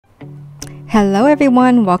Hello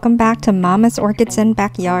everyone, welcome back to Mama's Orchids and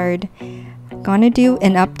Backyard. Gonna do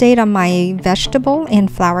an update on my vegetable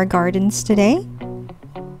and flower gardens today.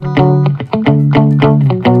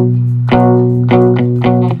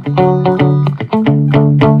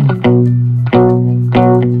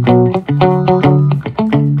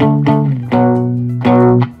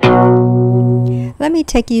 Let me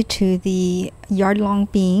take you to the yard-long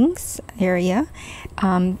beans area.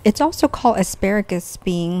 It's also called asparagus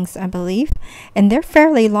beans, I believe, and they're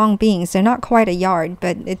fairly long beans. They're not quite a yard,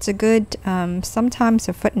 but it's a good, sometimes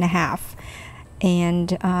a 1.5 feet.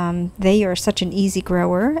 And they are such an easy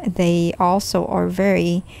grower. They also are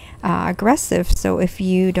very aggressive, so if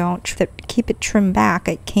you don't keep it trimmed back,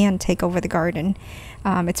 it can take over the garden.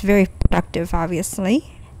 It's very productive,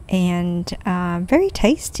 obviously, and very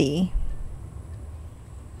tasty.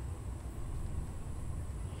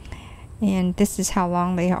 And this is how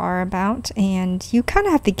long they are about, and you kind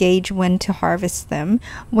of have to gauge when to harvest them.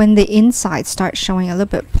 When the inside starts showing a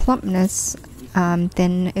little bit plumpness,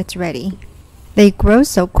 then it's ready. They grow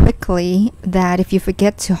so quickly that if you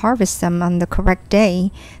forget to harvest them on the correct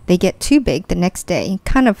day, they get too big the next day,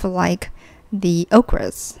 kind of like the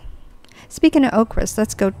okras. Speaking of okras,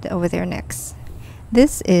 let's go over there next.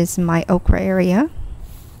 This is my okra area,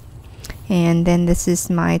 and then this is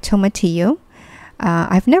my tomatillo.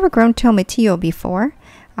 I've never grown tomatillo before.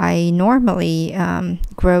 I normally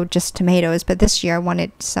grow just tomatoes, but this year I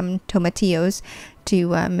wanted some tomatillos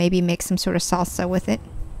to maybe make some sort of salsa with it.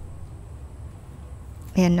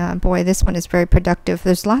 And boy, this one is very productive.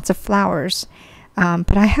 There's lots of flowers,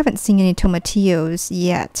 but I haven't seen any tomatillos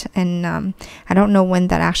yet, and I don't know when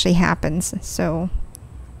that actually happens. So.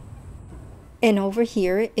 And over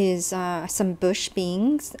here is some bush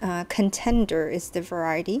beans. Contender is the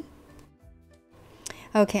variety.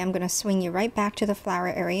 Okay, I'm going to swing you right back to the flower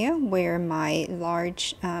area where my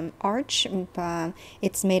large arch,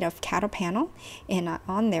 it's made of cattle panel, and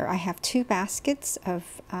on there I have 2 baskets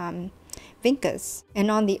of vincas,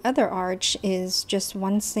 and on the other arch is just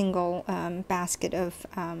one single basket of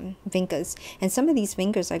vincas, and some of these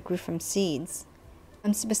vincas I grew from seeds.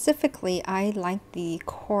 Specifically, I like the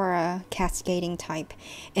Cora cascading type,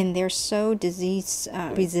 and they're so disease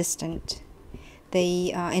resistant.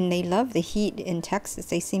 And they love the heat in Texas.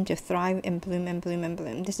 They seem to thrive and bloom and bloom and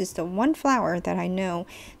bloom. This is the one flower that I know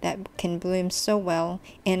that can bloom so well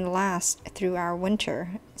and last through our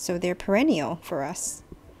winter. So they're perennial for us.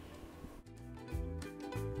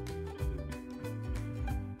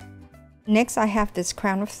 Next, I have this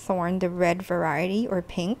crown of thorn, the red variety or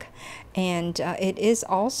pink, and it is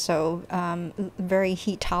also very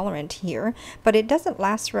heat tolerant here, but it doesn't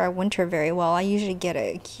last through our winter very well. I usually get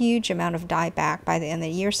a huge amount of dye back by the end of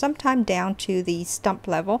the year, sometime down to the stump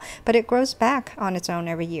level, but it grows back on its own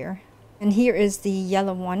every year. And here is the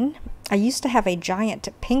yellow one. I used to have a giant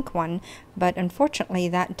pink one, but unfortunately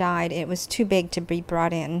that died. It was too big to be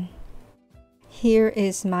brought in. Here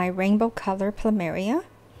is my rainbow color plumeria.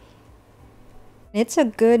 It's a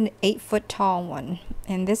good 8-foot tall one,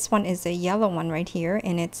 and this one is a yellow one right here,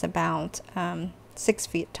 and it's about 6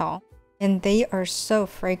 feet tall, and they are so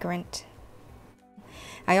fragrant.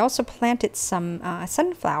 I also planted some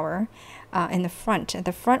sunflower in the front.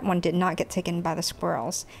 The front one did not get taken by the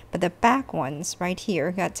squirrels, but the back ones right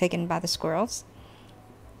here got taken by the squirrels,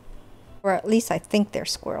 or at least I think they're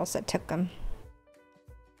squirrels that took them.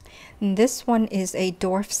 This one is a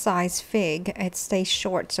dwarf size fig. It stays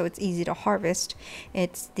short, so it's easy to harvest.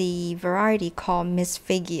 It's the variety called Miss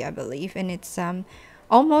Figgy, I believe, and it's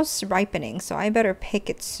almost ripening, so I better pick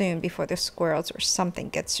it soon before the squirrels or something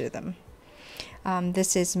gets to them.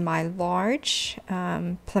 This is my large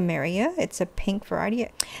plumeria. It's a pink variety,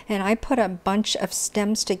 and I put a bunch of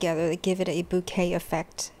stems together to give it a bouquet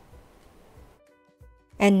effect.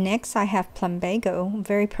 And next I have plumbago,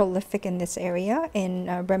 very prolific in this area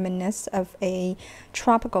and reminiscent of a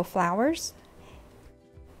tropical flowers.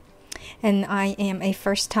 And I am a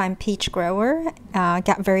first-time peach grower.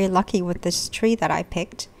 Got very lucky with this tree that I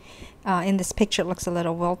picked. In this picture it looks a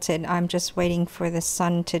little wilted. I'm just waiting for the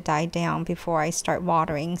sun to die down before I start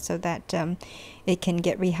watering so that it can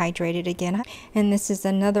get rehydrated again. And this is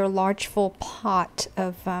another large full pot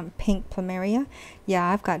of pink plumeria. Yeah,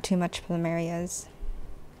 I've got too much plumerias.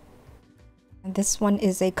 This one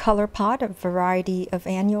is a color pot, a variety of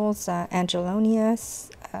annuals,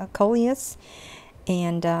 Angelonias, Coleus,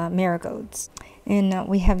 and marigolds. And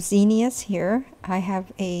we have zinnias here. I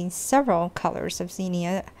have several colors of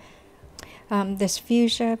zinnia. There's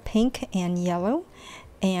fuchsia, pink, and yellow.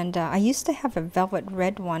 And I used to have a velvet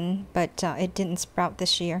red one, but it didn't sprout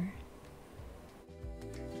this year.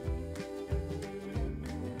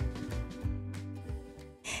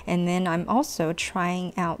 And then I'm also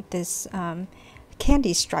trying out this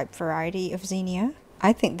candy stripe variety of zinnia.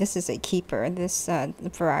 I think this is a keeper, this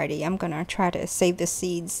variety. I'm going to try to save the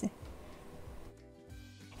seeds.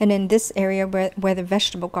 And in this area where the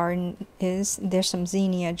vegetable garden is, there's some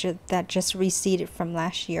zinnia that just reseeded from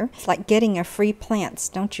last year. It's like getting a free plants.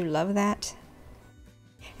 Don't you love that?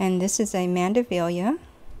 And this is a Mandevilla.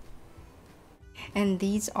 And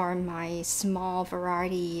these are my small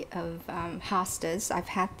variety of hostas. I've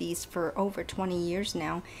had these for over 20 years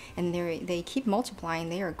now, and they keep multiplying.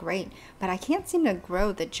 They are great, but I can't seem to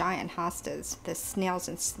grow the giant hostas. The snails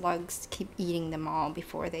and slugs keep eating them all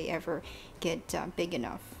before they ever get big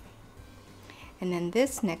enough. And then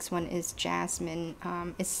this next one is jasmine.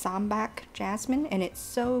 It's sambac jasmine, and it's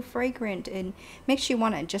so fragrant. It makes you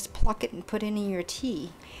want to just pluck it and put it in your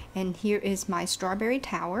tea. And here is my strawberry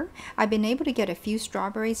tower. I've been able to get a few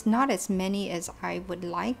strawberries, not as many as I would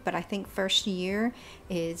like, but I think first year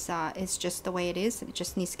is just the way it is. It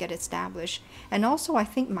just needs to get established. And also I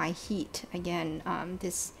think my heat, again,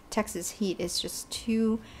 this Texas heat is just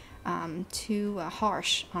too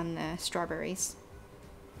harsh on the strawberries.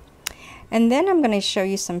 And then I'm going to show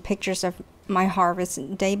you some pictures of my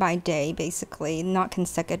harvest day by day, basically, not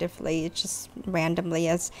consecutively, it's just randomly,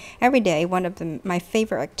 as every day. One of my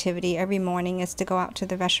favorite activity every morning is to go out to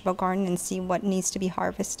the vegetable garden and see what needs to be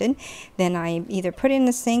harvested. Then I either put it in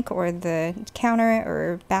the sink or the counter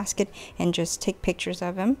or basket and just take pictures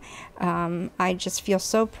of them. I just feel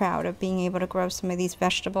so proud of being able to grow some of these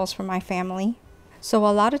vegetables for my family. So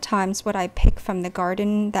a lot of times what I pick from the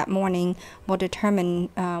garden that morning will determine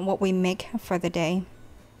what we make for the day.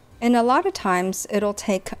 And a lot of times it'll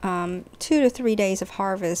take 2 to 3 days of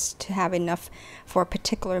harvest to have enough for a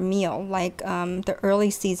particular meal, like the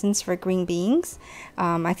early seasons for green beans.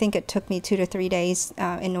 I think it took me 2 to 3 days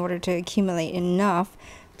in order to accumulate enough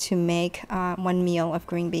to make one meal of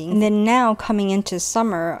green beans. And then now coming into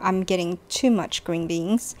summer, I'm getting too much green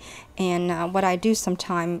beans, and what I do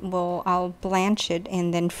sometime I'll blanch it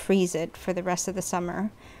and then freeze it for the rest of the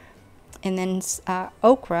summer. And then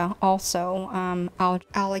okra also,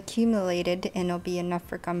 I'll accumulate it and it'll be enough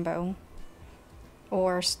for gumbo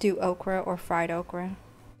or stew okra or fried okra.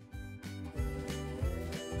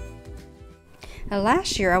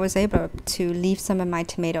 Last year I was able to leave some of my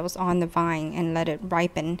tomatoes on the vine and let it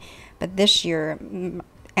ripen, but this year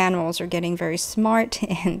animals are getting very smart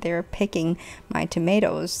and they're picking my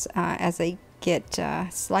tomatoes as they get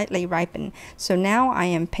slightly ripened. So now I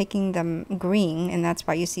am picking them green, and that's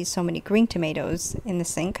why you see so many green tomatoes in the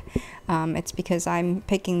sink. It's because I'm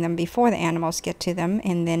picking them before the animals get to them,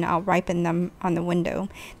 and then I'll ripen them on the window.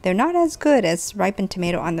 They're not as good as ripened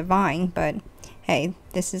tomato on the vine, but hey,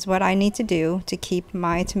 this is what I need to do to keep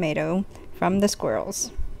my tomato from the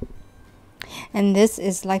squirrels. And this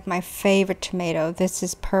is like my favorite tomato. This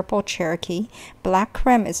is purple Cherokee. Black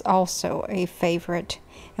creme is also a favorite.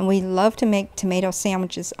 And we love to make tomato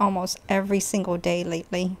sandwiches almost every single day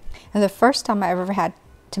lately. And the first time I ever had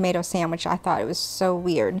tomato sandwich, I thought it was so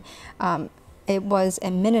weird. It was a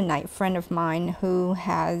Mennonite friend of mine who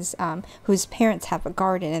has, whose parents have a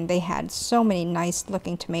garden, and they had so many nice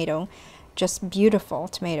looking just beautiful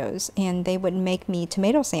tomatoes, and they would make me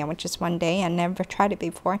tomato sandwiches one day. I never tried it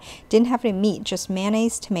before. Didn't have any meat, just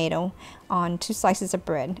mayonnaise, tomato on 2 slices of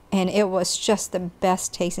bread, and it was just the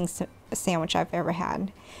best tasting sandwich I've ever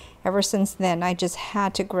had. Ever since then, I just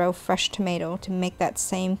had to grow fresh tomato to make that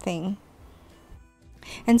same thing.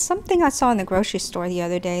 And something I saw in the grocery store the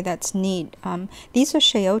other day that's neat, these are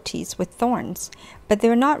chayotes with thorns, but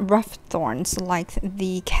they're not rough thorns like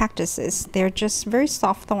the cactuses. They're just very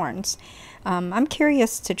soft thorns. I'm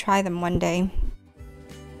curious to try them one day.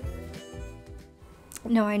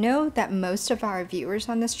 Now, I know that most of our viewers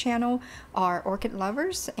on this channel are orchid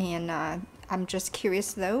lovers, and I'm just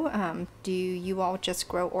curious though, do you all just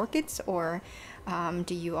grow orchids, or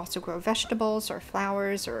do you also grow vegetables or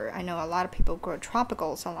flowers? Or I know a lot of people grow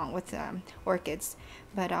tropicals along with orchids,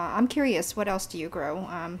 but I'm curious, what else do you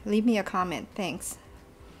grow? Leave me a comment. Thanks.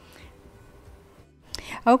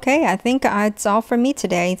 Okay, I think it's all from me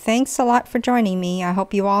today. Thanks a lot for joining me. I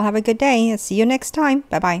hope you all have a good day. See you next time.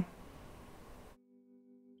 Bye-bye.